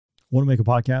Want to make a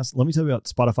podcast? Let me tell you about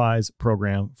Spotify's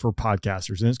program for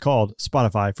podcasters, and it's called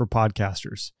Spotify for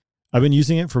Podcasters. I've been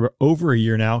using it for over a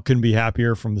year now. Couldn't be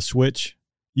happier from the switch.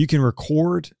 You can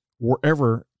record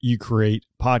wherever you create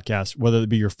podcasts, whether it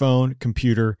be your phone,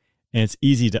 computer, and it's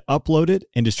easy to upload it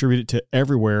and distribute it to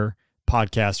everywhere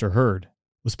podcasts are heard.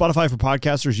 With Spotify for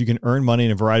Podcasters, you can earn money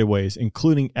in a variety of ways,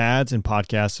 including ads and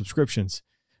podcast subscriptions.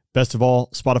 Best of all,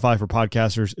 Spotify for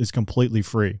Podcasters is completely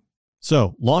free.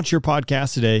 So launch your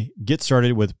podcast today. Get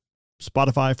started with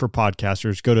Spotify for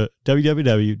Podcasters. Go to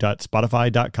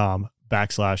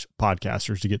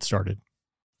www.spotify.com/podcasters to get started.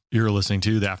 You're listening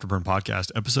to the Afterburn Podcast,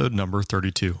 episode number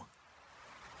 32.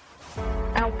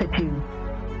 Altitude.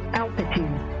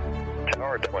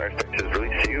 Tower, Delaware Station,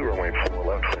 release you, runway 4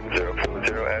 left, wind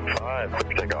 040 at 5, clear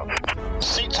for takeoff.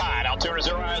 Seat tied, altimeter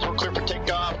 0 eyes, we're clear for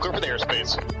takeoff, clear for the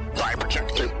airspace. Fire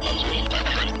protect 2.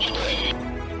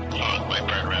 My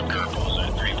right ramp curve was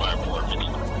at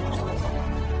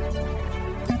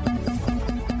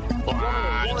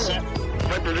 354. Set.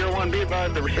 Vector 01, be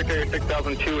advised, the restricted area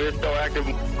 6002 is still active.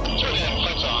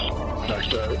 Lights on. Next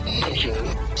picture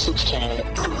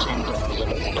 610,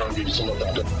 13,000, target single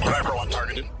doctor. Driver 1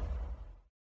 targeted.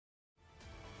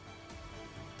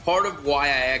 Part of why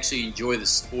I actually enjoy the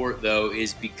sport, though,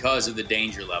 is because of the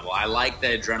danger level. I like the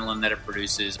adrenaline that it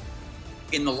produces.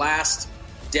 In the last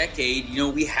decade,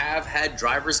 we have had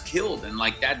drivers killed, and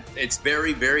like that, it's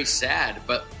very, very sad.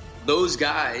 But those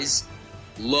guys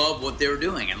love what they're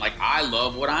doing, and like I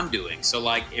love what I'm doing. So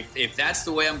like if that's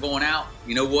the way I'm going out,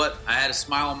 you know what? I had a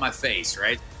smile on my face,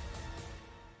 right?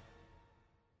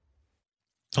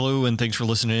 Hello, and thanks for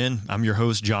listening in. I'm your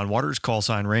host, John Waters, call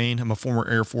sign Rain. I'm a former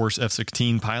Air Force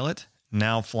F-16 pilot,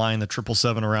 now flying the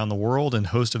 777 around the world, and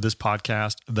host of this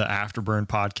podcast, the Afterburn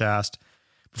Podcast.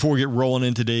 Before we get rolling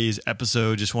in today's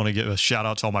episode, just want to give a shout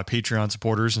out to all my Patreon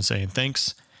supporters and saying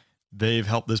thanks. They've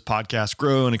helped this podcast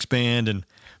grow and expand, and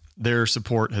their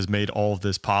support has made all of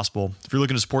this possible. If you're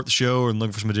looking to support the show and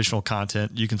looking for some additional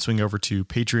content, you can swing over to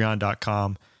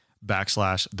patreon.com/the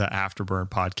Afterburn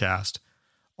Podcast.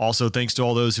 Also, thanks to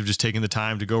all those who've just taken the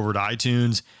time to go over to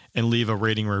iTunes and leave a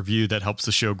rating or review. That helps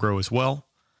the show grow as well.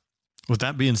 With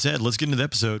that being said, let's get into the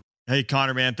episode. Hey,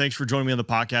 Conor, man, thanks for joining me on the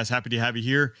podcast. Happy to have you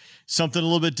here. Something a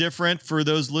little bit different for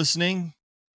those listening.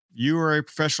 You are a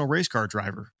professional race car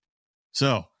driver.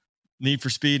 So, need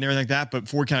for speed and everything like that. But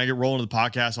before we kind of get rolling to the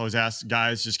podcast, I always ask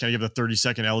guys, just kind of give a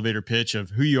 30-second elevator pitch of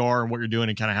who you are and what you're doing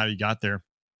and kind of how you got there.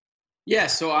 Yeah,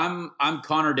 so I'm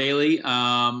Conor Daly.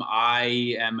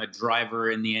 I am a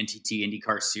driver in the NTT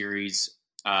IndyCar series.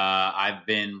 I've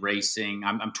been racing.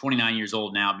 I'm 29 years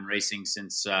old now. I've been racing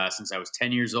since I was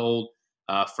 10 years old.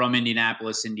 From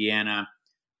Indianapolis, Indiana.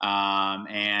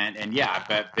 And yeah,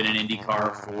 I've been in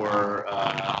IndyCar for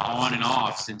on and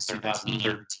off since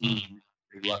 2013.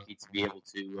 Pretty lucky to be able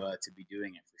to be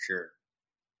doing it for sure.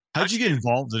 How did you get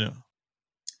involved in it?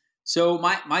 So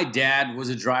my dad was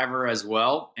a driver as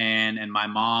well, and my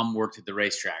mom worked at the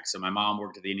racetrack. So my mom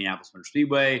worked at the Indianapolis Motor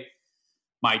Speedway.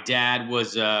 My dad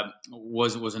was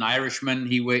an Irishman.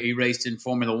 He raced in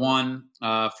Formula One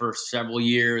for several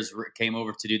years. Came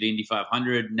over to do the Indy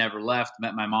 500. Never left.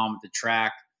 Met my mom at the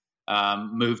track.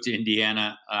 Moved to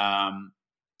Indiana,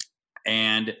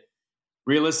 and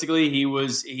realistically, he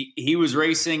was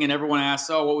racing. And everyone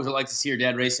asked, "Oh, what was it like to see your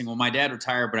dad racing?" Well, my dad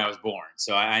retired when I was born,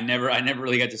 so I never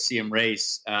really got to see him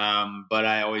race. But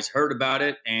I always heard about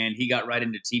it, and he got right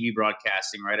into TV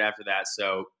broadcasting right after that.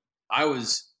 So I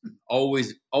was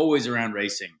always around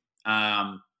racing.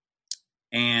 And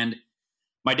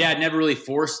my dad never really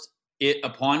forced it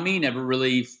upon me, never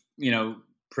really,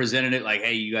 presented it like,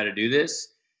 hey, you got to do this.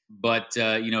 But,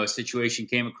 a situation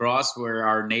came across where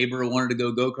our neighbor wanted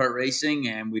to go-kart racing,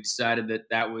 and we decided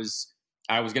I was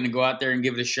going to go out there and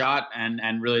give it a shot,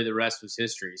 and really the rest was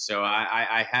history. So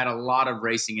I had a lot of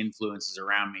racing influences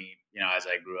around me, as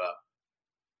I grew up.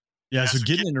 Yeah, so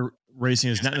getting into racing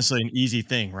is not necessarily an easy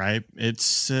thing, right?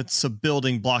 It's a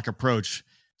building block approach.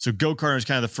 So go-karting is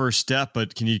kind of the first step,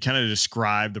 but can you kind of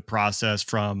describe the process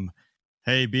from,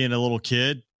 hey, being a little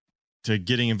kid to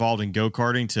getting involved in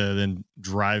go-karting to then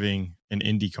driving an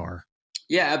Indy car?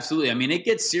 Yeah, absolutely. I mean, it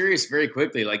gets serious very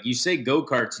quickly. Like you say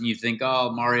go-karts and you think,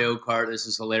 oh, Mario Kart, this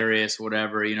is hilarious,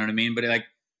 whatever, you know what I mean? But like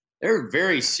there are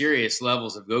very serious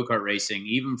levels of go-kart racing,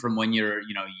 even from when you're,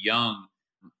 young.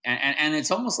 And it's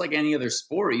almost like any other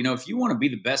sport. If you want to be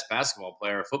the best basketball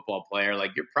player or football player,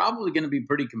 like you're probably going to be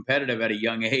pretty competitive at a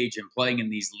young age and playing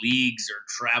in these leagues or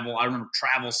travel. I remember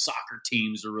travel soccer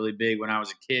teams were really big when I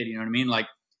was a kid. You know what I mean? Like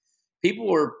people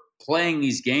were playing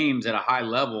these games at a high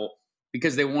level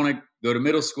because they want to go to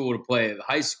middle school to play,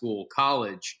 high school,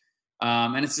 college.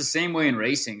 And it's the same way in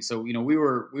racing. So, we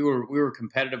were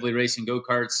competitively racing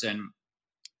go-karts, and,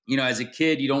 as a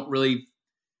kid, you don't really,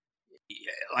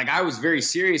 like, I was very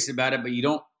serious about it, but you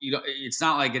don't, it's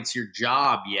not like it's your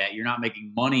job yet. You're not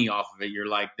making money off of it. You're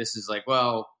like, this is like,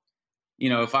 well,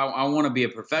 if I want to be a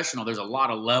professional, there's a lot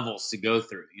of levels to go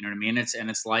through, you know what I mean?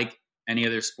 It's like any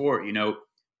other sport.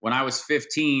 When I was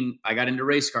 15, I got into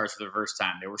race cars for the first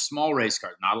time. They were small race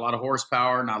cars, not a lot of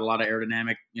horsepower, not a lot of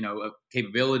aerodynamic,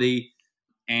 capability.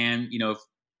 And, if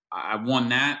I won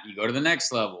that, you go to the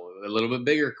next level, a little bit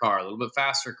bigger car, a little bit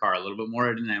faster car, a little bit more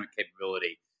aerodynamic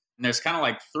capability. And there's kind of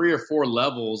like 3 or 4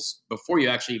 levels before you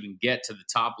actually even get to the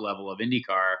top level of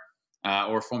IndyCar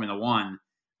or Formula One.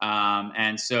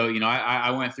 And so, I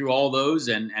went through all those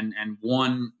and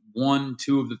won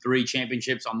 2 of the 3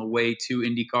 championships on the way to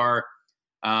IndyCar,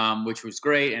 which was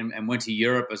great, and went to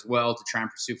Europe as well to try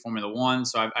and pursue Formula One.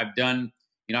 So I've done,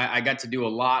 I got to do a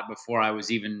lot before I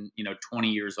was even, 20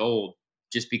 years old,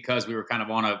 just because we were kind of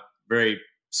on a very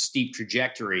steep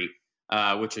trajectory,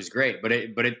 which was great. But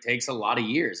it takes a lot of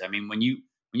years. I mean, when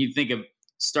you think of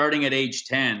starting at age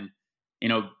 10,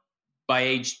 by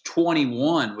age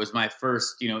 21 was my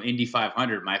first, Indy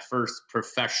 500, my first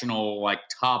professional, like,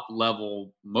 top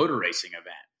level motor racing event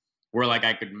where, like,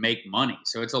 I could make money.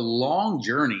 So it's a long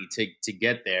journey to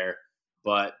get there,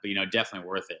 but definitely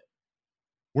worth it.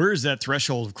 Where is that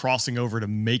threshold of crossing over to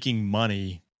making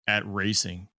money at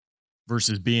racing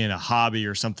versus being a hobby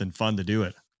or something fun to do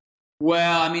it?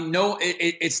 Well, I mean, no,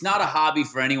 it's not a hobby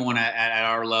for anyone at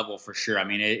our level, for sure. I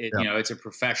mean, it's a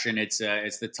profession. It's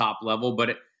the top level,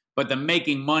 but the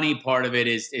making money part of it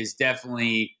is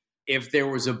definitely, if there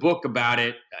was a book about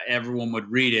it, everyone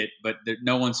would read it, but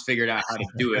no one's figured out how to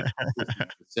do it.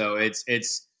 So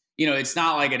it's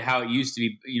not like how it used to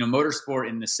be. Motorsport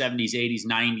in the 70s, 80s,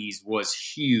 90s was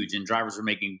huge, and drivers were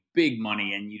making big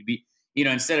money, and you'd be,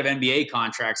 instead of NBA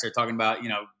contracts, they're talking about,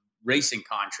 racing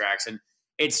contracts. And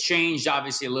it's changed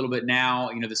obviously a little bit now.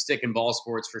 The stick and ball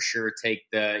sports for sure take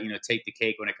the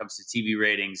cake when it comes to TV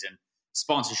ratings and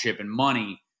sponsorship and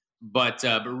money. But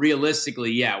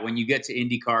realistically, yeah, when you get to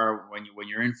IndyCar, when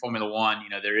you're in Formula One,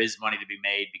 there is money to be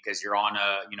made because you're on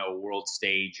a world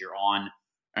stage. You're on,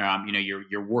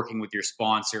 you're working with your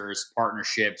sponsors,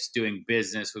 partnerships, doing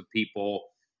business with people,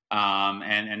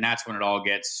 and that's when it all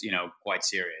gets quite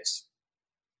serious.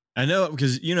 I know,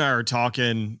 because you and I were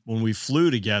talking when we flew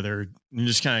together, and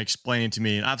just kind of explaining to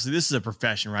me, and obviously this is a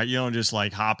profession, right? You don't just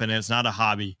like hop in it. It's not a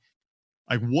hobby.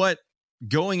 Like, what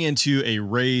going into a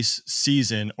race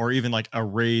season, or even like a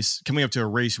race coming up to a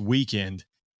race weekend,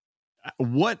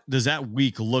 what does that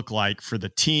week look like for the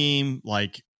team?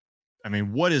 Like, I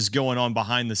mean, what is going on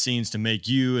behind the scenes to make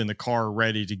you and the car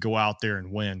ready to go out there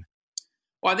and win?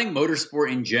 Well, I think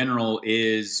motorsport in general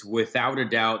is without a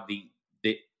doubt the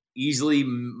easily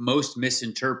most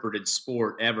misinterpreted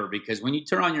sport ever, because when you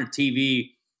turn on your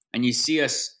TV and you see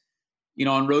us,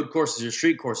 on road courses or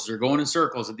street courses or going in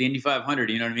circles at the Indy 500,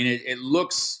 you know what I mean? It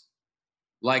looks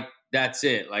like that's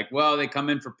it. Like, well, they come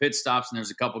in for pit stops and there's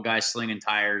a couple guys slinging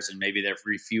tires and maybe they're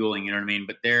refueling, you know what I mean?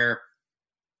 But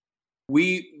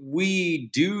we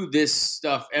do this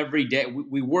stuff every day.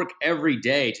 We work every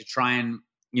day to try and,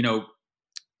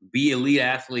 be elite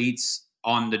athletes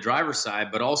on the driver's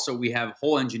side, but also we have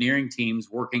whole engineering teams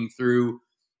working through,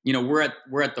 we're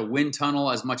at the wind tunnel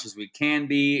as much as we can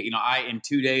be. In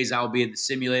 2 days, I'll be at the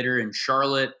simulator in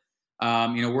Charlotte.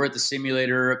 We're at the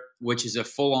simulator, which is a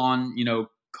full on,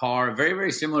 car, very,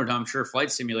 very similar to, I'm sure, flight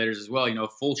simulators as well, a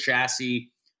full chassis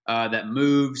that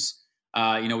moves.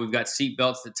 We've got seat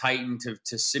belts that tighten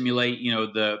to simulate,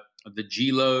 the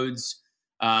G loads.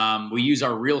 We use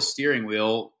our real steering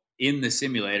wheel in the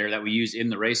simulator that we use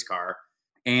in the race car.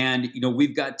 And,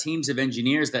 we've got teams of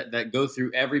engineers that go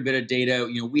through every bit of data.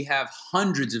 We have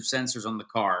hundreds of sensors on the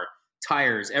car,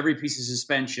 tires, every piece of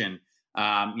suspension.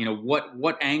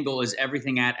 What angle is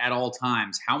everything at all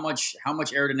times? How much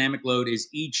aerodynamic load is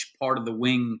each part of the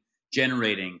wing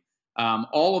generating?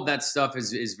 All of that stuff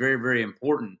is very, very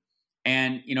important.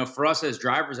 And, for us as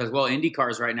drivers as well, Indy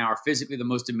cars right now are physically the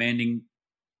most demanding,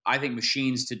 I think,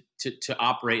 machines to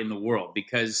operate in the world,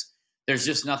 because there's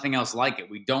just nothing else like it.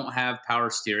 We don't have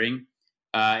power steering.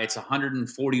 It's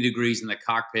 140 degrees in the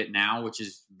cockpit now, which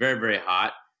is very, very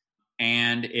hot.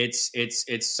 And it's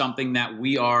something that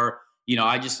we are,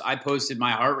 I posted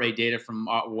my heart rate data from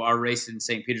our race in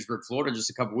St. Petersburg, Florida, just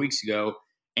a couple weeks ago.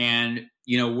 And,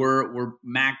 we're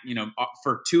max,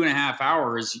 for 2.5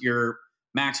 hours, your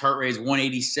max heart rate is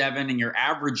 187 and you're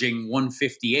averaging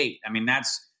 158. I mean,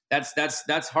 that's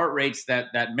heart rates that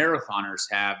marathoners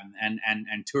have and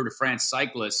Tour de France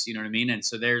cyclists, you know what I mean? And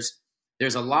so there's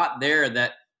a lot there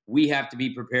that we have to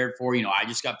be prepared for. I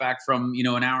just got back from,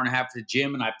 an hour and a half to the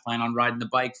gym, and I plan on riding the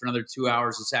bike for another 2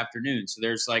 hours this afternoon. So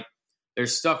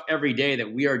there's stuff every day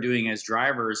that we are doing as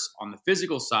drivers on the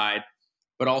physical side,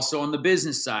 but also on the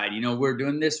business side. We're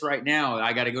doing this right now.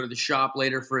 I got to go to the shop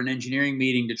later for an engineering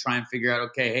meeting to try and figure out,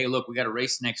 okay, hey, look, we got a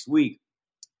race next week,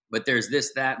 but there's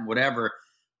this, that, and whatever.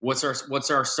 What's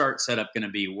our start setup going to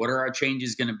be? What are our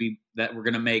changes going to be that we're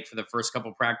going to make for the first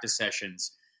couple practice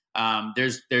sessions?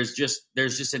 There's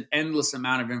just an endless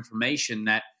amount of information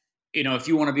that, if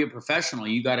you want to be a professional,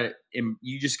 you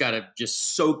just gotta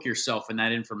soak yourself in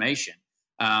that information.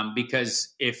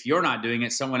 Because if you're not doing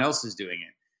it, someone else is doing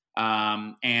it.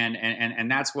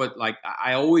 And that's what,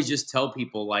 I always just tell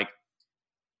people,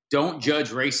 don't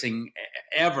judge racing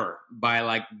ever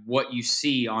by what you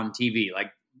see on TV.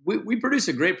 We produce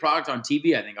a great product on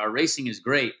TV. I think our racing is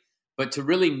great, but to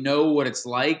really know what it's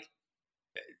like,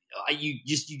 you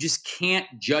just can't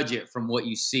judge it from what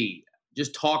you see.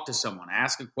 Just talk to someone,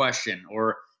 ask a question,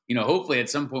 or, hopefully at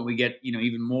some point we get,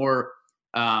 even more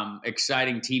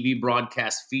exciting TV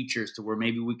broadcast features to where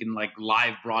maybe we can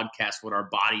live broadcast what our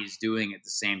body is doing at the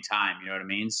same time. You know what I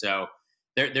mean? So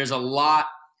there's a lot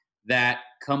that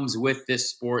comes with this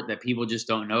sport that people just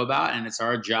don't know about. And it's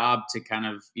our job to kind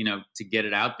of, to get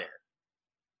it out there.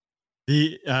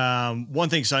 The one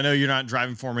thing, so I know you're not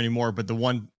driving for them anymore, but the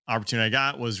one opportunity I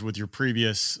got was with your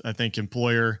previous, I think,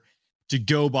 employer, to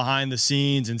go behind the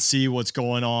scenes and see what's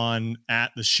going on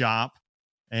at the shop.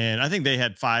 And I think they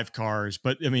had 5 cars,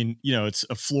 but I mean, it's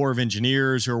a floor of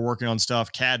engineers who are working on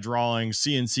stuff, CAD drawings,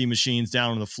 CNC machines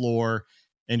down on the floor,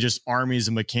 and just armies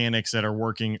of mechanics that are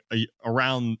working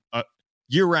around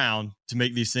year round to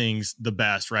make these things the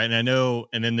best. Right. And I know,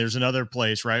 and then there's another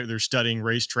place, right? They're studying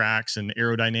racetracks and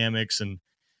aerodynamics and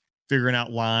figuring out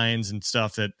lines and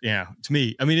stuff that, to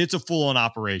me, I mean, it's a full on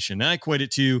operation. And I equate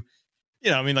it to,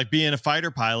 being a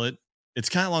fighter pilot, it's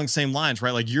kind of along the same lines,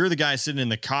 right? You're the guy sitting in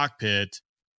the cockpit,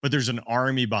 but there's an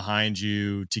army behind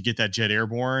you to get that jet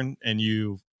airborne, and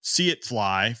you see it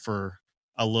fly for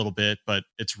a little bit, but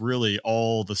it's really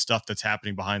all the stuff that's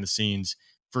happening behind the scenes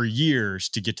for years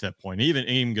to get to that point. It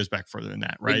even goes back further than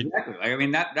that, right? Exactly. I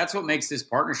mean, that's what makes this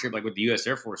partnership with the U.S.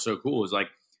 Air Force so cool, is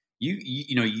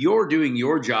you're doing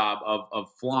your job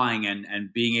of flying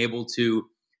and being able to,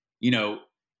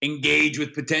 engage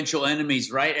with potential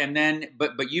enemies, right? And then,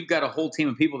 but you've got a whole team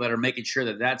of people that are making sure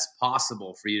that that's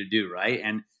possible for you to do, right?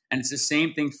 And it's the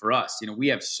same thing for us. We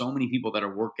have so many people that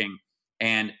are working,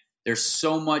 and there's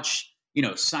so much,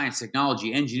 science,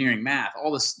 technology, engineering, math,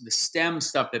 all the STEM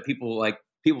stuff that people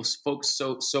focus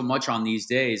so much on these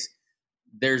days.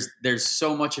 There's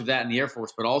so much of that in the Air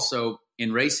Force, but also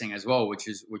in racing as well, which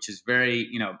is very,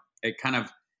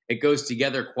 it goes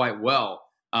together quite well.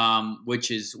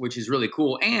 Which is really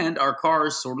cool. And our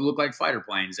cars sort of look like fighter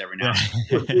planes every now and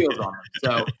then with wheels on them.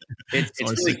 So it's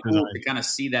really cool to kind of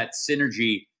see that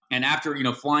synergy. And after,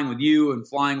 flying with you and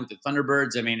flying with the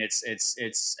Thunderbirds, I mean,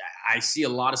 I see a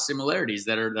lot of similarities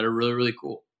that are really, really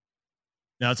cool.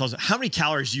 Now it's also, how many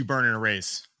calories do you burn in a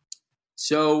race?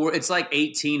 So it's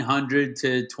 1,800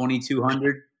 to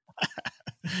 2,200.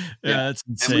 That's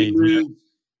insane. And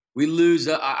we lose,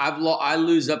 I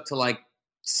lose up to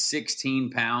 16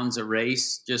 pounds a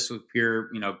race just with pure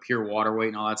water weight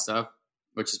and all that stuff,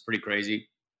 which is pretty crazy.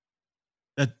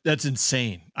 That's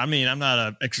insane. I mean, I'm not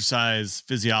an exercise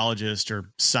physiologist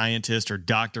or scientist or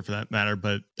doctor for that matter,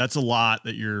 but that's a lot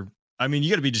that you got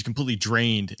to be just completely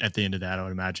drained at the end of that, I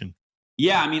would imagine.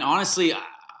 Yeah. I mean, honestly,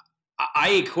 I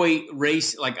equate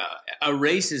race, a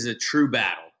race is a true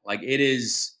battle. It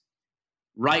is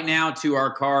right now to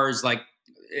our cars,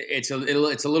 it's a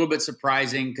little bit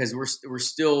surprising because we're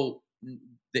still,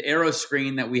 the aero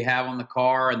screen that we have on the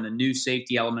car and the new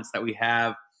safety elements that we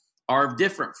have are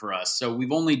different for us. So we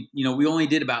only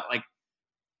did about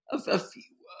a few,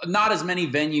 not as many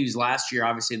venues last year,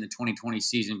 obviously in the 2020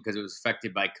 season because it was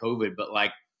affected by COVID, but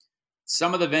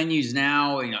some of the venues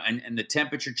now, and the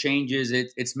temperature changes,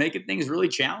 it's making things really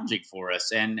challenging for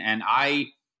us. And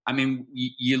I mean,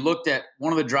 you looked at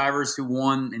one of the drivers who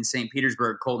won in St.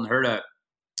 Petersburg, Colton Herta.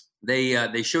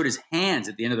 They showed his hands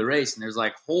at the end of the race, and there's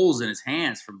holes in his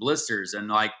hands from blisters.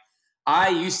 And I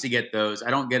used to get those. I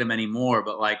don't get them anymore,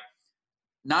 but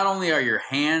not only are your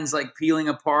hands peeling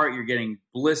apart, you're getting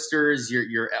blisters.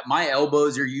 My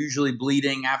elbows are usually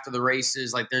bleeding after the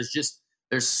races.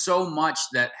 There's so much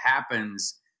that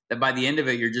happens that by the end of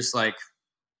it, you're just all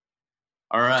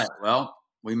right, well,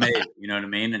 we made it, you know what I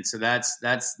mean? And so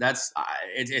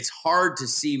it's hard to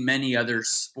see many other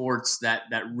sports that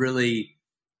really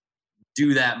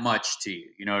do that much to you.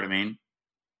 You know what I mean?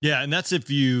 Yeah. And that's if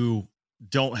you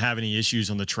don't have any issues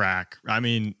on the track. I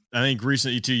mean, I think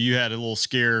recently too, you had a little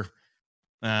scare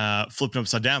flipping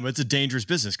upside down, but it's a dangerous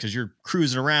business because you're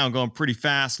cruising around going pretty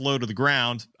fast, low to the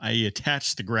ground, i.e.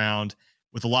 attached to the ground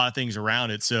with a lot of things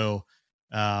around it. So,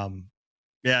 yeah,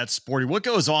 it's sporty. What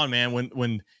goes on, man,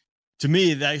 when to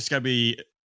me, that's gotta be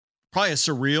probably a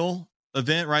surreal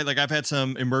event, right? Like I've had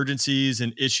some emergencies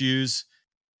and issues,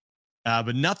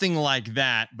 but nothing like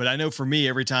that. But I know for me,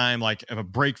 every time like if a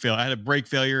brake fail, I had a brake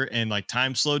failure and like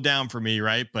time slowed down for me.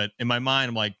 Right. But in my mind,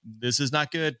 I'm like, this is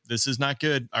not good. This is not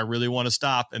good. I really want to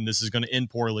stop and this is going to end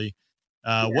poorly.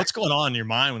 What's going on in your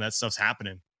mind when that stuff's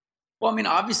happening? Well, I mean,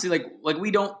 obviously like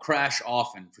we don't crash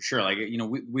often for sure. Like,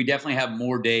 we definitely have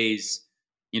more days,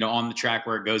 on the track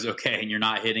where it goes okay and you're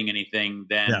not hitting anything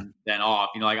than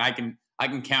off. Like I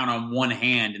can count on one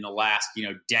hand in the last,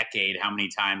 decade how many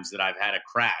times that I've had a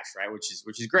crash, right? Which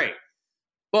is great.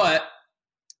 But,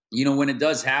 when it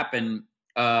does happen,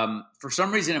 for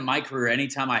some reason in my career,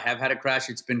 anytime I have had a crash,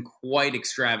 it's been quite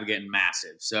extravagant and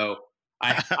massive. So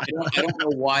I don't know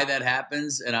why that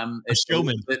happens, and it's a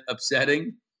little bit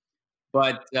upsetting.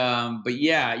 But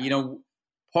yeah,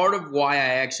 part of why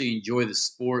I actually enjoy the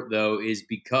sport though is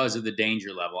because of the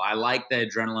danger level. I like the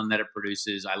adrenaline that it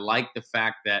produces. I like the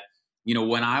fact that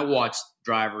when I watched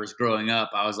drivers growing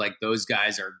up, I was like, those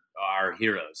guys are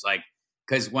heroes. Like,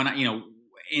 because when in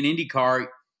IndyCar,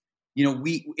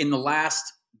 we in the last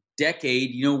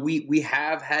decade, we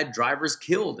have had drivers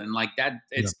killed, and like that,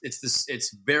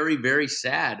 it's very, very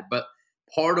sad. But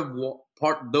part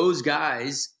those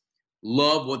guys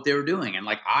love what they're doing, and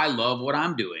like I love what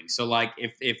I'm doing. So like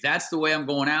if that's the way I'm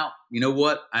going out, you know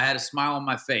what? I had a smile on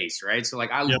my face, right? So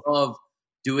like I love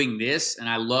doing this, and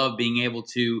I love being able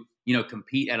to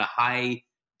compete at a high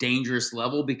dangerous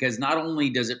level, because not only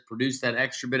does it produce that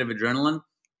extra bit of adrenaline,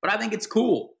 but I think it's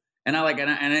cool. And I like it.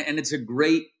 And it's a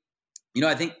great,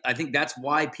 I think that's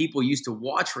why people used to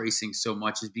watch racing so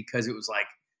much, is because it was like,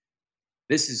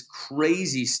 this is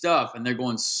crazy stuff. And they're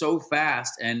going so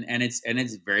fast and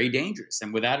it's very dangerous.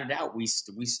 And without a doubt, we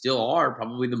still are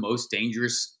probably the most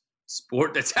dangerous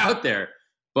sport that's out there.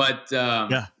 But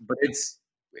it's,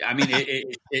 I mean,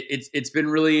 it's been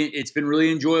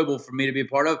really enjoyable for me to be a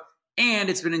part of, and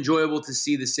it's been enjoyable to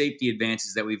see the safety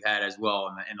advances that we've had as well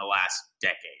in the last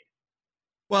decade.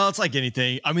 Well, it's like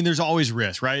anything. I mean, there's always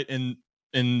risk, right? And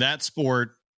in that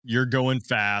sport, you're going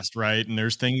fast, right? And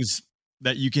there's things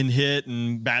that you can hit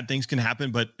and bad things can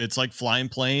happen, but it's like flying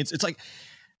planes. It's like,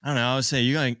 I don't know, I would say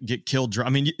you're going to get killed. I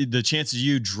mean, the chances of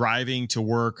you driving to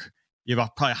work, you have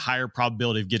a probably higher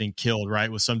probability of getting killed, right?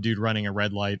 With some dude running a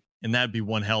red light. And that'd be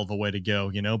one hell of a way to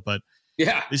go, but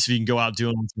yeah, at least if you can go out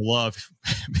doing what you love,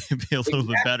 be a little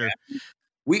bit better.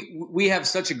 We have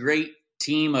such a great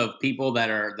team of people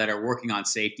that are working on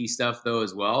safety stuff though,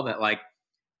 as well, that like,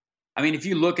 I mean, if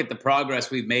you look at the progress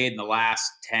we've made in the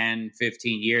last 10,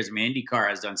 15 years, I mean, IndyCar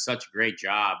has done such a great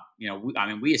job.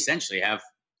 We essentially have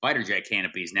fighter jet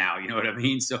canopies now, you know what I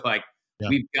mean? So like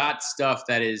we've got stuff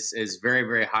that is very,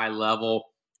 very high level.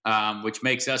 Which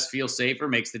makes us feel safer,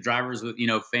 makes the drivers with,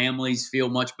 families feel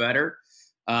much better.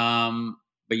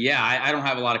 But yeah, I don't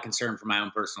have a lot of concern for my own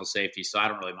personal safety, so I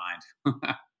don't really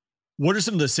mind. What are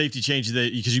some of the safety changes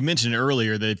because you mentioned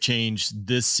earlier, they've changed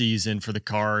this season for the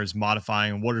cars,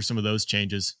 modifying? What are some of those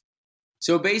changes?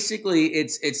 So basically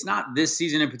it's not this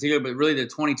season in particular, but really the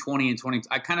 2020 and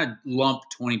I kind of lump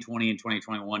 2020 and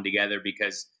 2021 together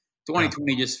because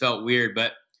 2020 just felt weird,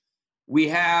 but we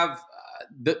have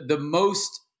the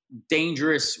most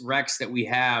dangerous wrecks that we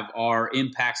have are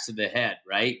impacts to the head,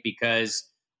 right? Because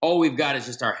all we've got is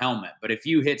just our helmet. But if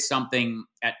you hit something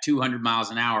at 200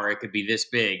 miles an hour, it could be this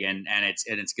big, and it's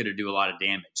going to do a lot of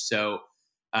damage. So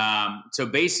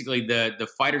basically, the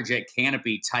fighter jet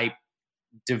canopy type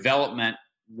development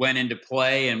went into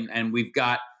play, and we've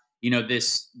got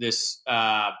this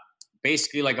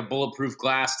basically like a bulletproof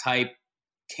glass type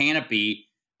canopy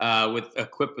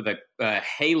equipped with a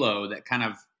halo that kind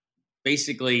of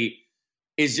basically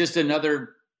is just another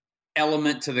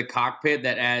element to the cockpit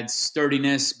that adds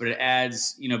sturdiness, but it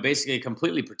adds, basically it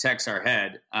completely protects our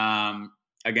head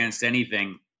against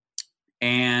anything.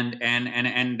 And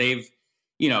they've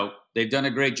done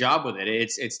a great job with it.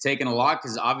 It's taken a lot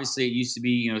because obviously it used to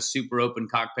be, super open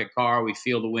cockpit car. We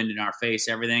feel the wind in our face,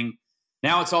 everything.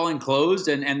 Now it's all enclosed,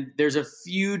 and there's a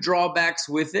few drawbacks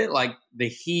with it, like the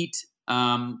heat,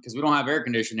 because we don't have air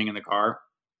conditioning in the car.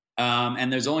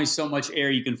 And there's only so much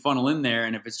air you can funnel in there.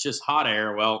 And if it's just hot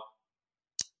air, well,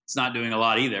 it's not doing a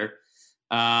lot either.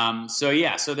 So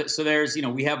there's,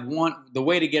 we have the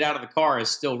way to get out of the car is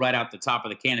still right out the top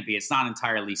of the canopy. It's not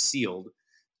entirely sealed,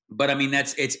 but I mean,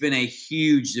 it's been a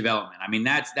huge development. I mean,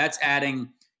 that's adding,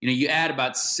 you add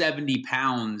about 70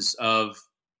 pounds of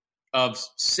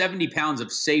 70 pounds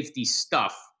of safety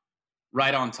stuff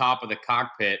right on top of the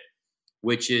cockpit,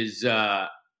 which is a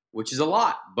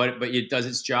lot, but it does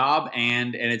its job,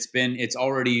 and it's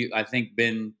already, I think,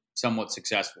 been somewhat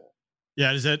successful.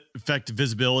 Yeah. Does that affect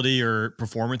visibility or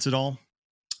performance at all?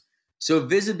 So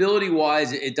visibility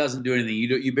wise, it doesn't do anything.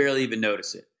 You barely even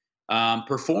notice it.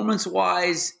 Performance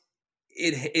wise,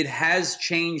 it has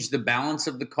changed the balance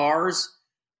of the cars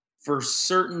for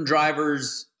certain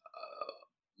drivers,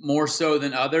 more so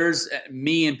than others.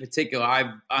 Me in particular,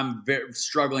 I'm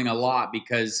struggling a lot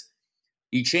because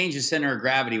you change the center of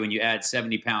gravity when you add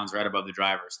 70 pounds right above the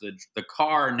driver. So the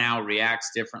car now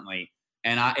reacts differently,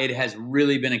 and it has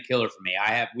really been a killer for me.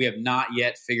 We have not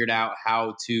yet figured out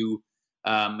how to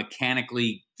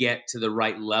mechanically get to the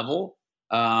right level,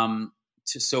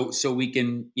 so we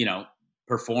can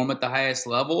perform at the highest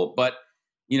level. But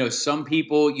some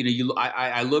people,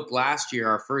 I looked last year,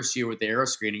 our first year with the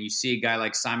Aeroscreen, and you see a guy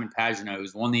like Simon Pagenaud,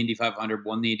 who's won the Indy 500,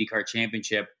 won the IndyCar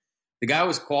Championship. The guy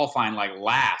was qualifying like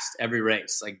last every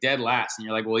race, like dead last. And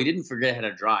you're like, well, he didn't forget how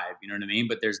to drive. You know what I mean?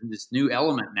 But there's this new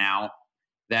element now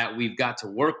that we've got to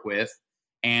work with.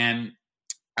 And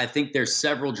I think there's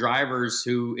several drivers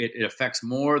who it affects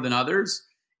more than others.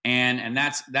 And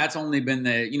that's only been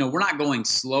we're not going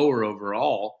slower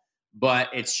overall, but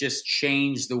it's just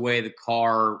changed the way the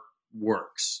car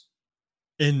works.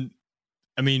 And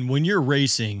I mean, when you're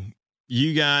racing,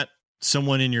 you got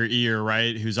someone in your ear,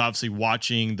 right, who's obviously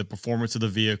watching the performance of the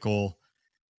vehicle,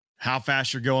 how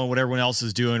fast you're going, what everyone else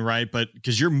is doing, right? But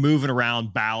because you're moving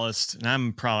around ballast, and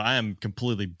I am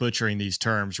completely butchering these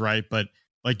terms, right? But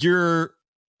like your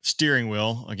steering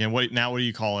wheel, again, what do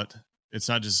you call it? It's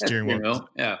not just a steering wheel.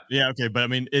 Yeah. Yeah. Okay. But I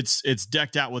mean, it's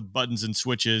decked out with buttons and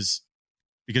switches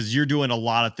because you're doing a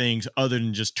lot of things other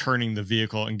than just turning the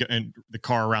vehicle and the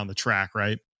car around the track,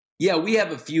 right? Yeah, we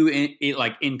have a few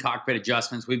in-cockpit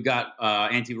adjustments. We've got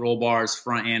anti-roll bars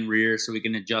front and rear, so we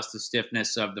can adjust the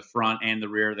stiffness of the front and the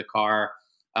rear of the car.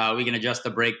 We can adjust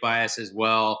the brake bias as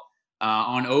well.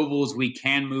 On ovals, we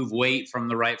can move weight from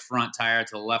the right front tire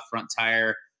to the left front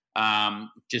tire,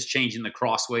 just changing the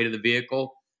cross weight of the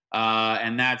vehicle.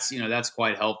 And that's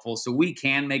quite helpful. So we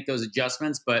can make those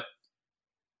adjustments, but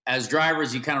as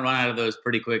drivers, you kind of run out of those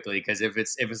pretty quickly because if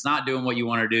it's not doing what you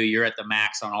want to do, you're at the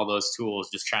max on all those tools,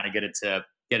 just trying to get it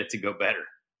to go better.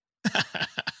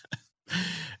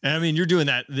 And I mean, you're doing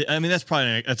that. I mean,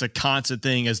 that's a constant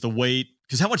thing as the weight,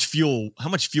 because how much fuel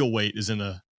weight is in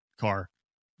the car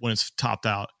when it's topped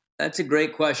out? That's a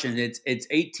great question. It's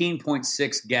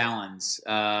 18.6 gallons.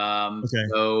 Okay.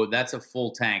 So that's a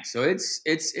full tank. So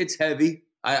it's heavy.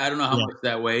 I don't know how much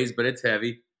that weighs, but it's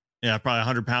heavy. Yeah, probably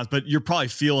 100 pounds, but you're probably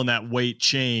feeling that weight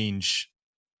change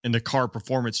and the car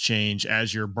performance change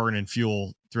as you're burning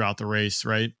fuel throughout the race,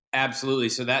 right? Absolutely.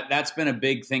 So that's been a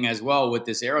big thing as well with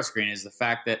this Aeroscreen, is the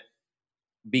fact that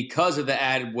because of the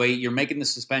added weight, you're making the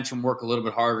suspension work a little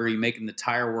bit harder. You're making the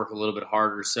tire work a little bit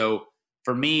harder. So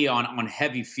for me on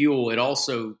heavy fuel, it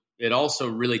also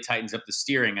really tightens up the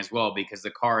steering as well because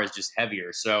the car is just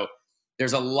heavier. So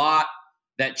there's a lot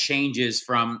that changes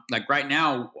from, like right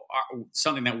now,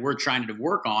 something that we're trying to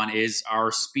work on is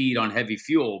our speed on heavy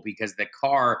fuel, because the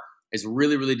car is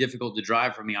really, really difficult to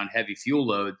drive for me on heavy fuel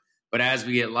load. But as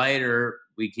we get lighter,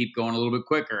 we keep going a little bit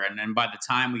quicker. And then by the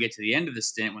time we get to the end of the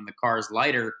stint, when the car is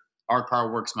lighter, our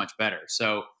car works much better.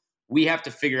 So we have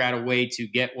to figure out a way to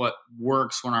get what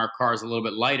works when our car is a little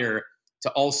bit lighter to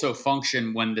also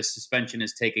function when the suspension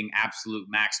is taking absolute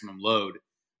maximum load.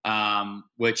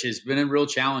 Which has been a real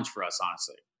challenge for us,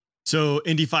 honestly. So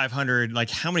Indy 500,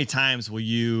 like how many times will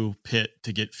you pit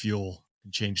to get fuel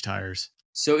and change tires?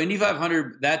 So Indy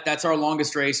 500, that's our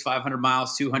longest race, 500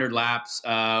 miles, 200 laps.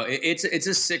 It's a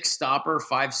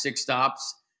 5-6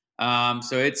 stops.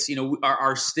 So it's,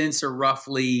 our stints are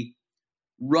roughly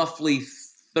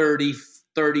 30,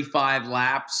 35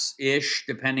 laps ish,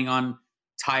 depending on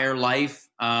tire life.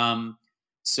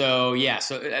 So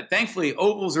thankfully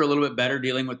ovals are a little bit better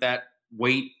dealing with that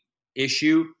weight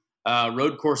issue.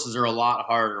 Road courses are a lot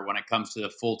harder when it comes to the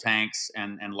full tanks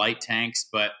and light tanks,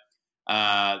 but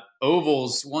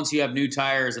ovals, once you have new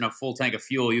tires and a full tank of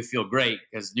fuel, you feel great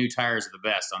because new tires are the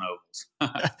best on ovals.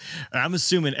 I'm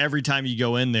assuming every time you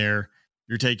go in there,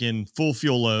 you're taking full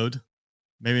fuel load,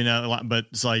 maybe not a lot, but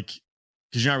it's like,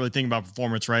 because you're not really thinking about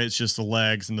performance, right? It's just the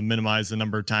legs and to minimize the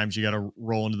number of times you got to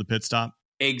roll into the pit stop.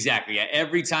 Exactly. Yeah.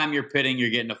 Every time you're pitting,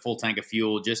 you're getting a full tank of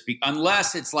fuel.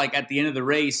 Unless it's like at the end of the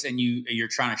race and you're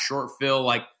trying to short fill.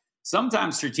 Like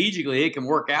sometimes strategically, it can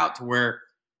work out to where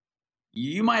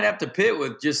you might have to pit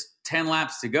with just 10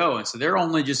 laps to go, and so they're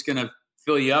only just going to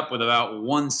fill you up with about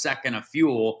 1 second of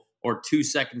fuel or 2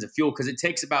 seconds of fuel, because it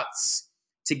takes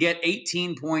to get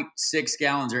 18.6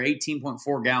 gallons or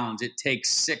 18.4 gallons, it takes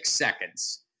 6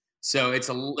 seconds. So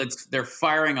they're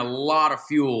firing a lot of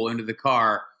fuel into the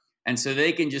car, and so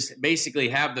they can just basically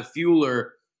have the fueler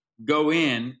go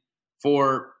in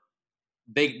for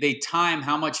they time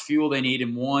how much fuel they need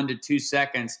in 1 to 2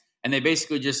 seconds, and they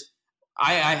basically just.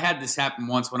 I had this happen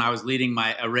once when I was leading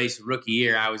a race rookie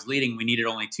year. We needed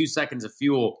only 2 seconds of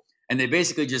fuel, and they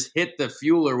basically just hit the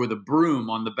fueler with a broom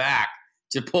on the back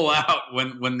to pull out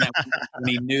when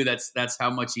he knew that's how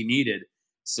much he needed.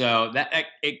 So that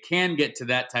it can get to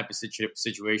that type of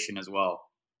situation as well.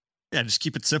 Yeah, just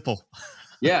keep it simple.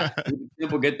 Yeah, keep it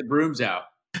simple. Get the brooms out.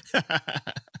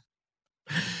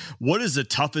 What is the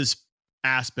toughest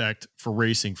aspect for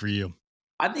racing for you?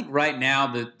 I think right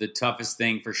now the toughest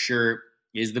thing for sure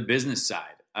is the business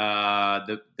side.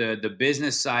 The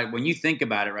business side, when you think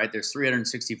about it, right, there's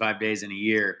 365 days in a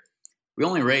year. We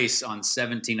only race on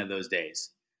 17 of those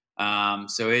days.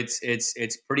 So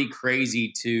it's pretty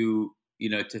crazy to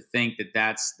think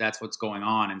that's what's going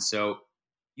on. And so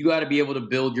you got to be able to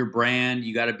build your brand.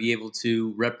 You got to be able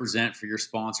to represent for your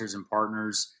sponsors and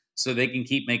partners so they can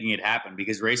keep making it happen,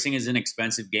 because racing is an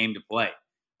expensive game to play.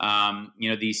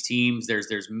 These teams,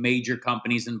 there's major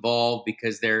companies involved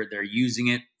because they're using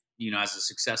it, as a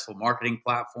successful marketing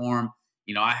platform.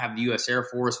 I have the U.S. Air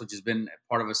Force, which has been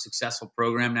part of a successful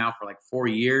program now for like 4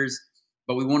 years,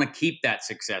 but we want to keep that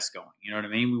success going. You know what I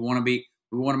mean? We want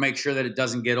to make sure that it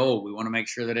doesn't get old. We want to make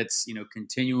sure that it's,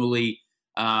 continually,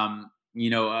 getting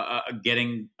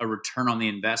a return on the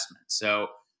investment. So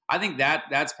I think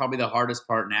that's probably the hardest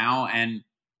part now. And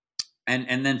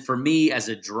then for me as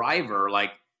a driver, like,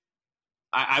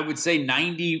 I would say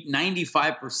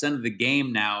 95% of the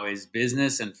game now is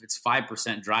business, and it's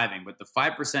 5% driving. But the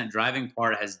 5% driving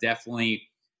part has definitely,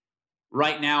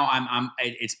 right now,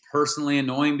 it's personally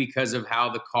annoying because of how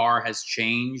the car has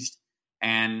changed.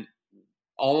 And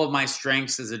all of my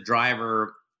strengths as a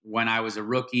driver when I was a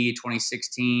rookie,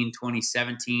 2016,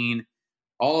 2017,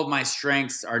 all of my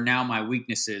strengths are now my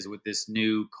weaknesses with this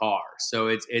new car. So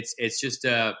it's just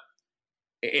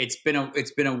it's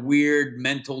been a weird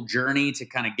mental journey to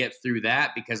kind of get through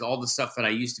that, because all the stuff that I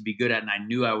used to be good at and I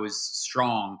knew I was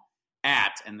strong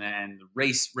at, and then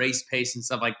race pace and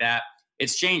stuff like that,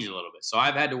 it's changed a little bit. So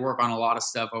I've had to work on a lot of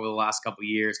stuff over the last couple of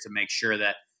years to make sure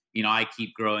that, I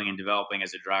keep growing and developing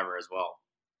as a driver as well.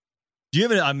 Do you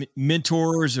have any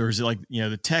mentors, or is it like,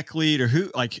 the tech lead, or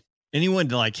who, like anyone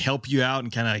to like help you out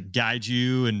and kind of guide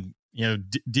you and,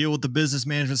 deal with the business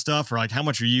management stuff, or like how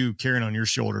much are you carrying on your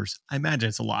shoulders? I imagine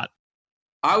it's a lot.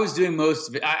 I was doing most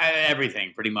of it,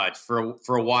 everything pretty much for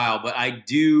a while, but I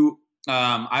do.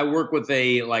 I work with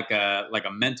a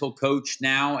mental coach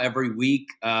now every week.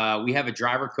 We have a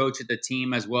driver coach at the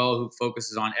team as well who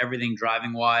focuses on everything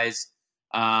driving wise.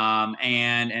 And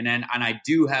I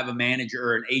do have a manager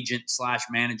or an agent /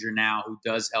 manager now who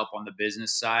does help on the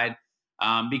business side.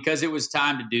 Because it was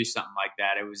time to do something like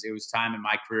that. It was time in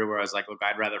my career where I was like, look,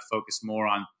 I'd rather focus more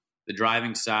on the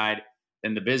driving side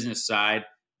than the business side,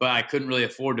 but I couldn't really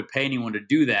afford to pay anyone to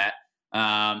do that.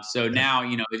 So now,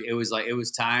 it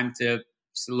was time to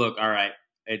look, all right,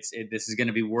 this is going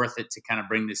to be worth it to kind of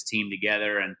bring this team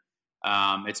together. And,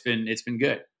 it's been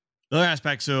good. The other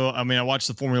aspect. So, I watched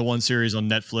the Formula One series on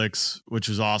Netflix, which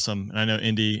was awesome. And I know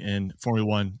Indy and Formula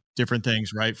One, different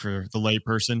things, right? For the lay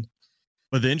person.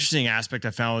 But the interesting aspect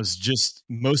I found was just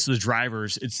most of the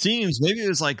drivers, it seems maybe it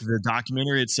was like the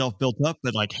documentary itself built up,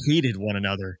 but like hated one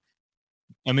another.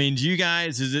 Do you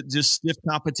guys, is it just stiff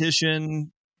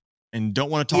competition and don't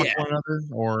want to talk to one another,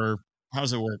 or how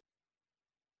does it work?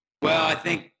 Well, I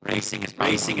think racing is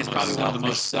probably one of the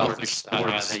most selfish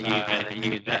sports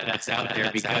that's out there,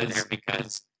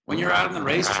 because when you're out on the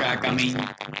racetrack,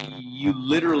 you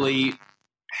literally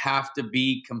have to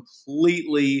be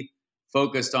completely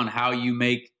focused on how you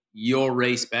make your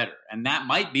race better. And that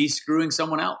might be screwing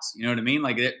someone else. You know what I mean?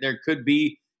 Like there could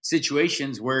be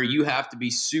situations where you have to be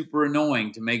super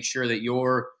annoying to make sure that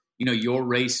your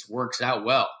race works out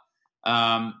well.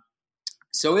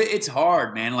 So it's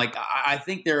hard, man. Like I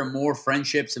think there are more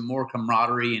friendships and more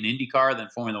camaraderie in IndyCar than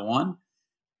Formula One,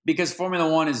 because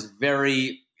Formula One is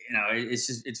very,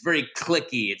 it's very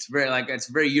cliquey. It's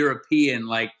very European.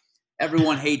 Like,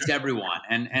 everyone hates everyone.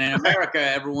 And in America,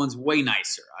 everyone's way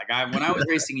nicer. Like when I was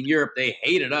racing in Europe, they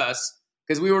hated us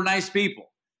because we were nice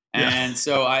people. And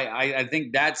so I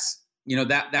think that's,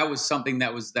 that was something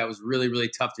that was really,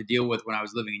 really tough to deal with when I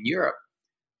was living in Europe.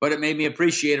 But it made me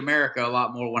appreciate America a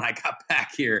lot more when I got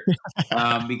back here,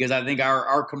 because I think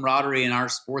our camaraderie and our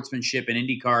sportsmanship in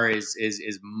IndyCar is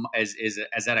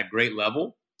at a great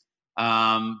level.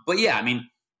 But yeah,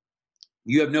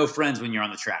 you have no friends when you're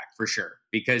on the track for sure,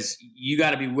 because you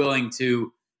got to be willing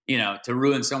to, to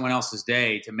ruin someone else's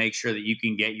day to make sure that you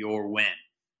can get your win,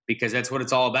 because that's what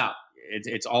it's all about.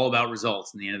 It's all about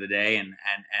results in the end of the day, and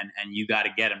you got to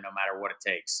get them no matter what it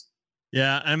takes.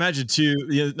 Yeah, I imagine too.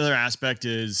 Another aspect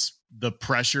is the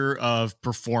pressure of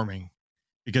performing,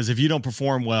 because if you don't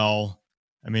perform well,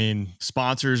 I mean,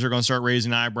 sponsors are going to start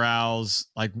raising eyebrows.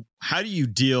 Like, how do you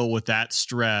deal with that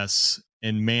stress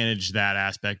and manage that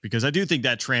aspect? Because I do think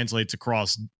that translates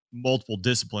across multiple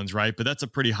disciplines, right? But that's a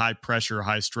pretty high pressure,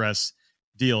 high stress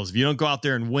deal. If you don't go out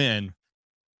there and win,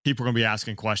 people are going to be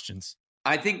asking questions.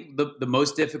 I think the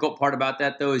most difficult part about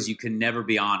that, though, is you can never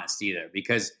be honest either,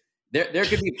 because there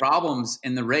could be problems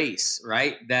in the race,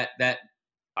 right? That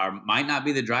might not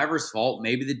be the driver's fault.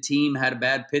 Maybe the team had a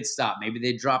bad pit stop. Maybe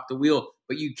they dropped the wheel,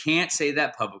 but you can't say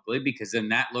that publicly, because then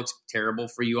that looks terrible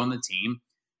for you on the team.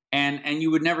 And you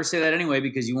would never say that anyway,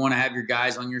 because you want to have your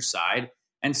guys on your side.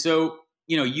 And so,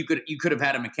 you could have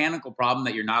had a mechanical problem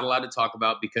that you're not allowed to talk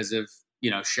about because of,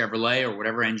 Chevrolet or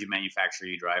whatever engine manufacturer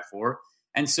you drive for.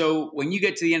 And so when you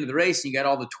get to the end of the race and you got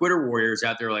all the Twitter warriors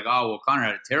out there like, oh, well, Conor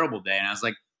had a terrible day. And I was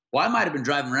like, well, I might have been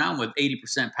driving around with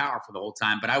 80% power for the whole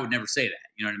time, but I would never say that.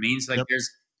 You know what I mean? So like, Yep.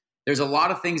 there's a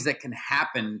lot of things that can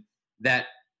happen that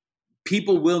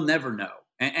people will never know.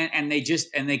 And they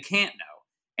can't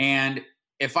know. And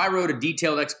if I wrote a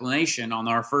detailed explanation on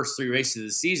our first 3 races of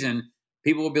the season,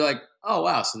 people will be like, oh,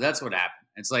 wow, so that's what happened.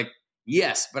 It's like,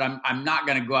 yes, but I'm not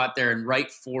going to go out there and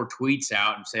write 4 tweets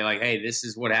out and say like, hey, this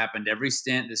is what happened every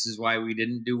stint. This is why we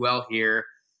didn't do well here,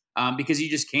 because you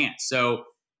just can't. So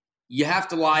you have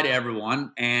to lie to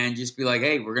everyone and just be like,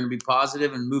 hey, we're going to be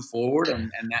positive and move forward.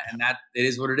 And that it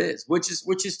is what it is, which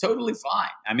is totally fine.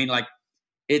 I mean, like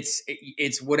it's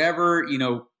whatever,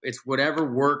 it's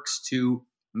whatever works to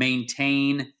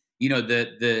maintain,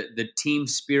 the team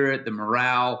spirit, the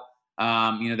morale.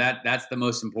 That's the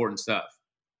most important stuff.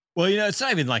 Well, it's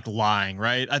not even like lying,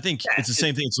 right? I think it's the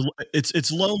same thing.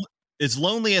 It's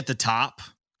lonely at the top,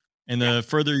 and the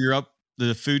further you're up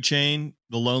the food chain,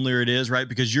 the lonelier it is, right?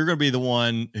 Because you're going to be the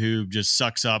one who just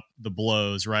sucks up the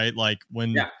blows, right? Like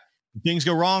when things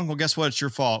go wrong, well, guess what? It's your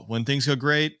fault. When things go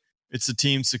great, it's the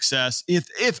team's success.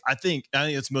 I think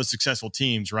it's most successful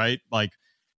teams, right? Like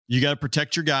you got to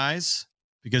protect your guys,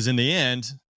 because in the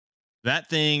end,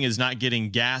 that thing is not getting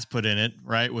gas put in it,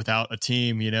 right? Without a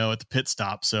team, at the pit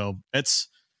stop. So that's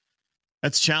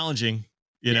challenging,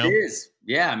 It is.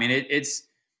 Yeah. I mean,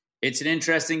 it's an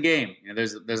interesting game.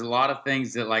 There's a lot of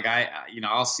things that like,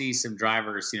 I'll see some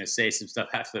drivers, say some stuff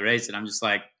after the race, and I'm just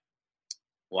like,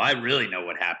 well, I really know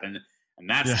what happened. And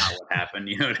that's not what happened.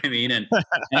 You know what I mean? And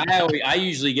I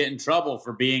usually get in trouble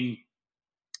for being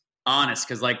honest.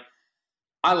 'Cause like,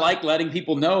 I like letting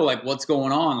people know like what's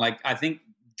going on. Like, I think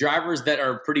drivers that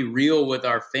are pretty real with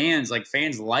our fans, like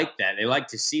fans like that. They like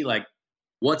to see like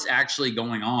what's actually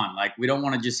going on. Like, we don't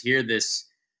want to just hear this,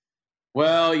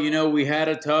 well, we had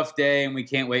a tough day and we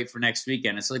can't wait for next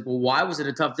weekend. It's like, well, why was it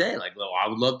a tough day? Like, well, I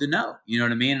would love to know, you know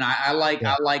what I mean? And I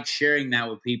like sharing that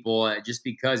with people just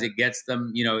because it gets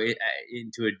them,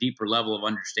 into a deeper level of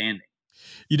understanding.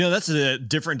 That's a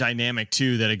different dynamic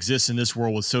too that exists in this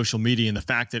world with social media, and the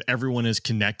fact that everyone is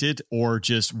connected or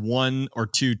just 1 or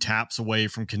 2 taps away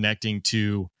from connecting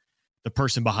to the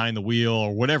person behind the wheel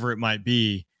or whatever it might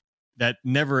be, that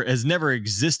has never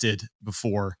existed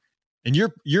before. And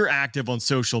you're active on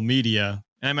social media,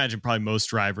 and I imagine probably most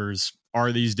drivers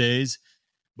are these days.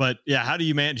 But yeah, how do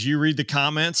you manage? Do you read the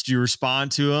comments? Do you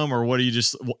respond to them, or what? Are you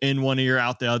just in one ear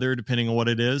out the other, depending on what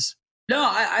it is? No,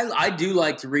 I do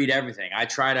like to read everything. I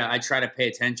try to pay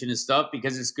attention to stuff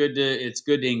because it's good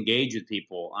to engage with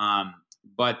people.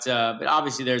 But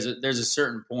obviously there's a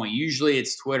certain point. Usually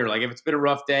it's Twitter. Like if it's been a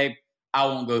rough day, I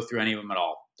won't go through any of them at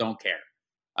all. Don't care.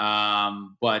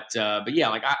 But yeah,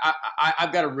 like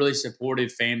I've got a really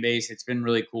supportive fan base. It's been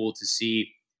really cool to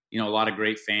see, a lot of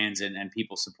great fans and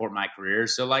people support my career.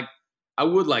 So like, I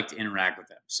would like to interact with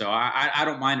them. So I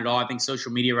don't mind at all. I think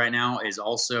social media right now is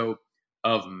also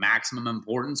of maximum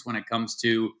importance when it comes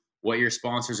to what your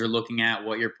sponsors are looking at,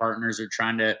 what your partners are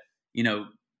trying to,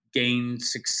 gain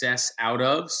success out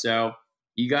of. So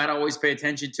you got to always pay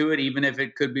attention to it, even if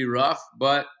it could be rough,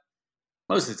 but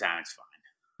most of the time it's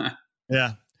fine.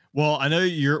 Yeah. Well, I know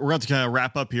we're going to kind of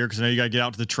wrap up here because I know you got to get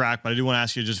out to the track, but I do want to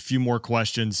ask you just a few more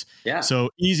questions. Yeah.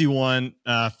 So easy one,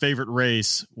 favorite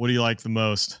race. What do you like the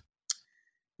most?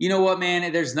 You know what,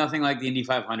 man? There's nothing like the Indy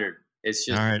 500. It's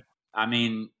just, all right. I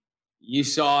mean, you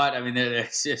saw it. I mean,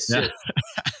 there's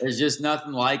just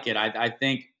nothing like it. I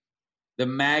think the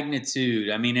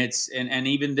magnitude, I mean, and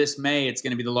even this May, it's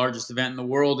going to be the largest event in the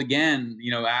world again,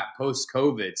 at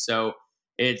post-COVID. So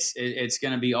it's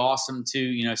going to be awesome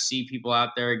to see people out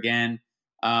there again.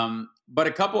 But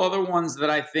a couple other ones that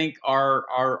I think are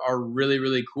really,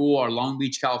 really cool are Long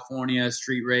Beach, California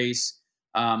street race.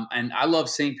 And I love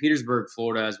St. Petersburg,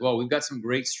 Florida as well. We've got some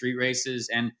great street races,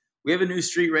 and we have a new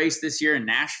street race this year in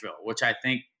Nashville, which I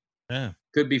think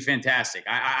could be fantastic.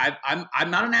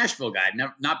 I'm not a Nashville guy.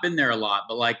 I've not been there a lot,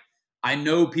 but like I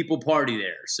know people party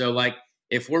there. So like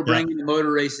if we're bringing a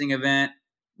motor racing event,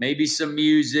 maybe some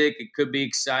music, it could be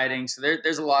exciting. So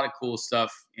there's a lot of cool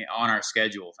stuff on our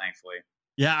schedule, thankfully.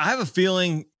 Yeah, I have a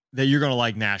feeling that you're going to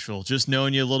like Nashville. Just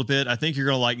knowing you a little bit, I think you're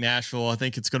going to like Nashville. I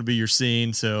think it's going to be your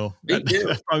scene. So that'd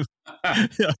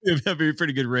be a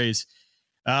pretty good race.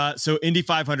 So Indy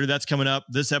 500, that's coming up.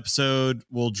 This episode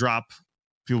will drop.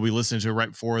 People will be listening to it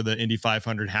right before the Indy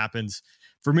 500 happens.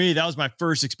 For me, that was my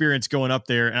first experience going up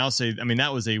there. And I'll say, I mean,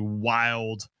 that was a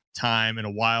wild time and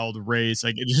a wild race.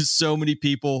 Like it's just so many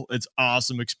people. It's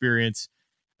awesome experience.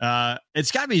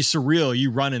 It's got to be surreal. You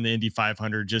run in the Indy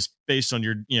 500 just based on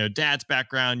your, dad's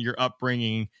background, your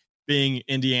upbringing, being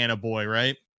Indiana boy,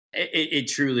 right? It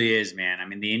truly is, man. I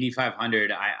mean, the Indy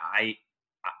 500,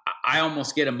 I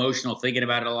almost get emotional thinking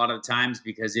about it a lot of times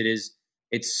because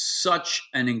it's such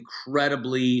an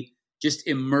incredibly just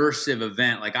immersive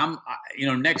event. Like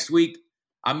next week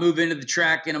I move into the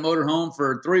track in a motorhome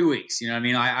for 3 weeks.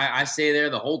 I stay there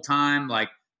the whole time. Like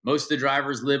most of the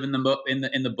drivers live in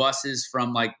the buses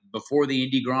from like before the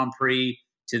Indy Grand Prix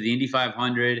to the Indy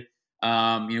 500.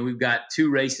 We've got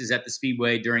 2 races at the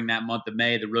Speedway during that month of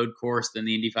May, the road course, then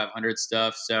the Indy 500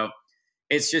 stuff. So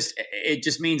it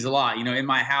just means a lot. In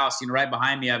my house, right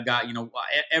behind me, I've got,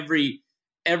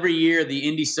 every year the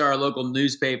Indy Star local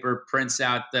newspaper prints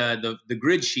out the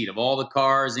grid sheet of all the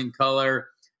cars in color.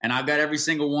 And I've got every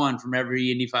single one from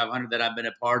every Indy 500 that I've been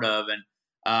a part of.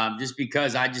 And just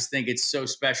because I just think it's so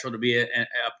special to be a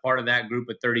part of that group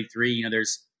of 33.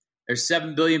 There's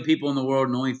 7 billion people in the world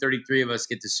and only 33 of us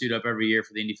get to suit up every year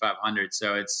for the Indy 500.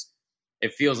 So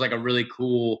it feels like a really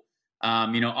cool,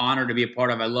 honor to be a part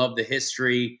of. I love the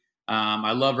history.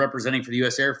 I love representing for the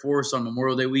U.S. Air Force on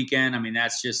Memorial Day weekend. I mean,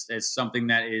 it's something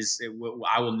that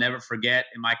I will never forget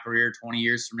in my career 20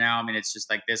 years from now. I mean, it's just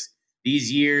like this.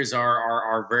 These years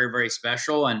are very, very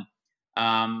special. And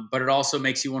but it also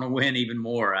makes you want to win even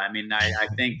more. I mean, I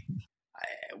think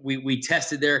we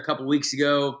tested there a couple weeks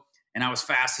ago, and I was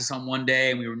fastest on one day,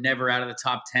 and we were never out of the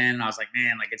top 10. And I was like,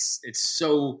 man, like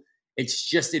it's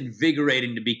just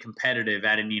invigorating to be competitive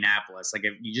at Indianapolis. Like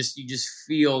you just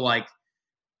feel like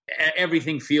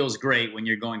everything feels great when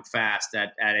you're going fast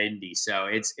at Indy. So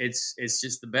it's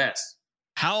just the best.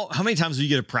 How many times do you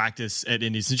get to practice at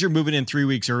Indy? Since you're moving in 3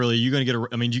 weeks early, you're going to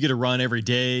do you get to run every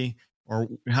day, or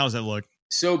how does that look?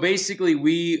 So basically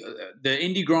the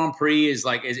Indy Grand Prix is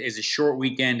a short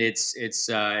weekend. It's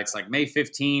like May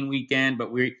 15 weekend,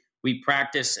 but we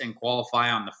practice and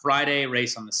qualify on the Friday,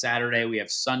 race on the Saturday. We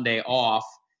have Sunday off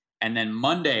and then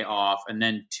Monday off, and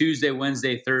then Tuesday,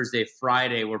 Wednesday, Thursday,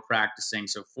 Friday, we're practicing.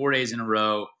 So 4 days in a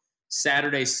row.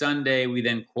 Saturday, Sunday, we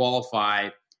then qualify.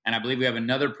 And I believe we have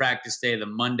another practice day the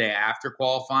Monday after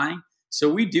qualifying. So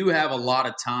we do have a lot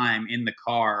of time in the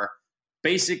car,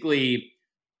 basically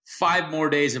 5 more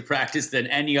days of practice than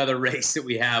any other race that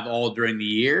we have all during the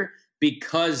year,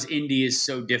 because Indy is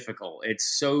so difficult.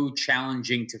 It's so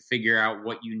challenging to figure out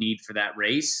what you need for that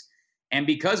race. And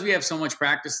because we have so much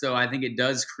practice, though, I think it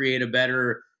does create a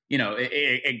better,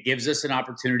 it gives us an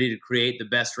opportunity to create the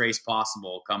best race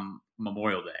possible come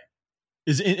Memorial Day.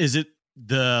 Is it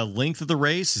the length of the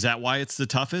race? Is that why it's the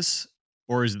toughest,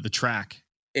 or is it the track?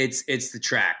 It's the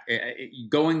track.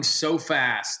 Going so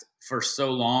fast for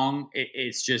so long,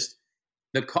 it's just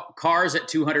the cars at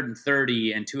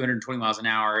 230 and 220 miles an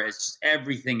hour. It's just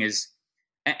everything is,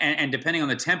 and depending on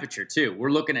the temperature too.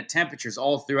 We're looking at temperatures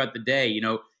all throughout the day.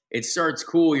 It starts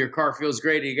cool, your car feels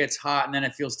great, it gets hot, and then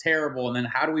it feels terrible. And then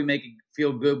how do we make it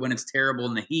feel good when it's terrible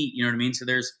in the heat? You know what I mean? So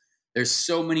there's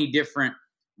so many different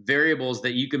variables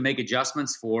that you can make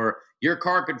adjustments for. Your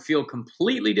car could feel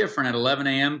completely different at 11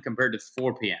 a.m. compared to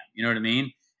 4 p.m. You know what I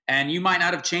mean? And you might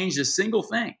not have changed a single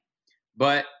thing,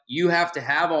 but you have to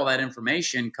have all that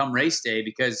information come race day,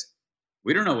 because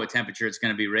we don't know what temperature it's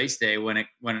going to be race day when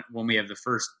we have the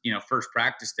first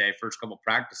practice day, first couple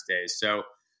practice days. So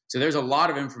there's a lot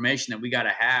of information that we got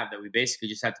to have that we basically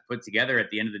just have to put together at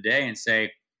the end of the day and say,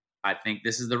 I think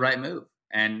this is the right move.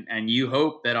 And you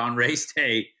hope that on race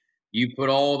day, you put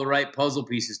all the right puzzle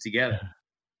pieces together.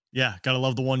 Yeah. Got to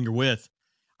love the one you're with.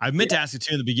 I meant to ask you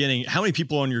too in the beginning, how many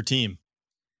people on your team?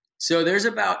 So there's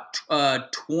about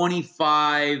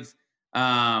 25,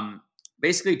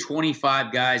 basically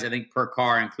 25 guys, I think, per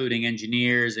car, including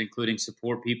engineers, including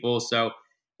support people. So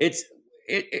it's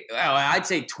I'd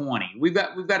say 20. We've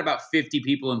got about 50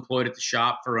 people employed at the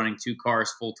shop for running 2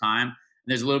 cars full time. And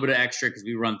there's a little bit of extra because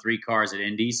we run 3 cars at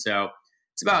Indy. So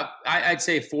it's about, I'd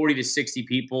say 40 to 60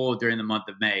 people during the month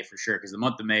of May for sure, because the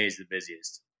month of May is the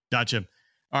busiest. Gotcha.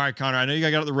 All right, Conor, I know you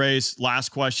got out of the race. Last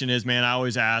question is, man, I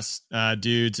always ask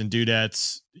dudes and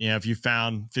dudettes, if you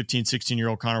found 15,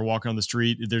 16-year-old Conor walking on the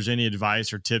street, if there's any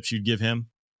advice or tips you'd give him?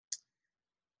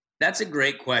 That's a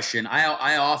great question.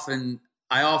 I often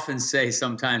say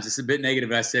sometimes, it's a bit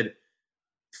negative. I said,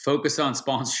 focus on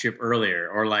sponsorship earlier,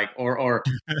 or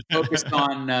focus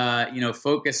on,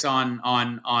 focus on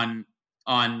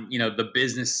the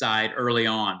business side early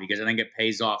on, because I think it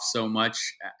pays off so much,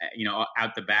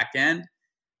 out the back end.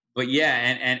 But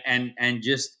yeah,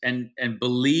 and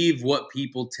believe what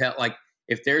people tell. Like,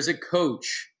 if there's a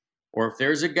coach or if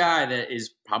there's a guy that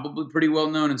is probably pretty well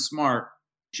known and smart,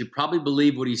 you should probably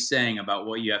believe what he's saying about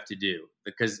what you have to do,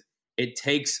 because it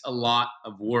takes a lot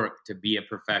of work to be a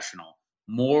professional,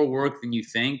 more work than you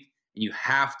think, and you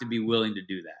have to be willing to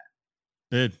do that.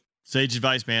 Good. Sage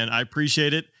advice, man. I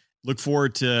appreciate it. Look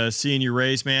forward to seeing you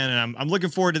race, man. And I'm looking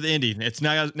forward to the Indy. It's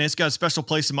got a special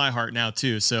place in my heart now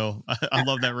too. So I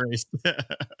love that race.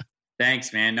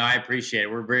 Thanks, man. No, I appreciate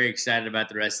it. We're very excited about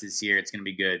the rest of this year. It's going to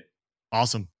be good.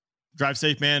 Awesome. Drive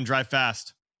safe, man. Drive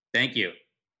fast. Thank you.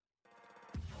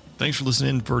 Thanks for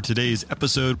listening for today's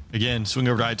episode. Again, swing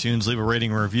over to iTunes, leave a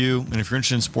rating or review. And if you're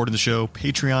interested in supporting the show,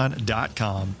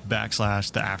 patreon.com/the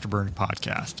Afterburn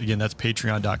Podcast. Again, that's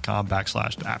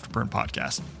patreon.com/the Afterburn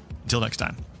Podcast. Until next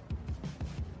time.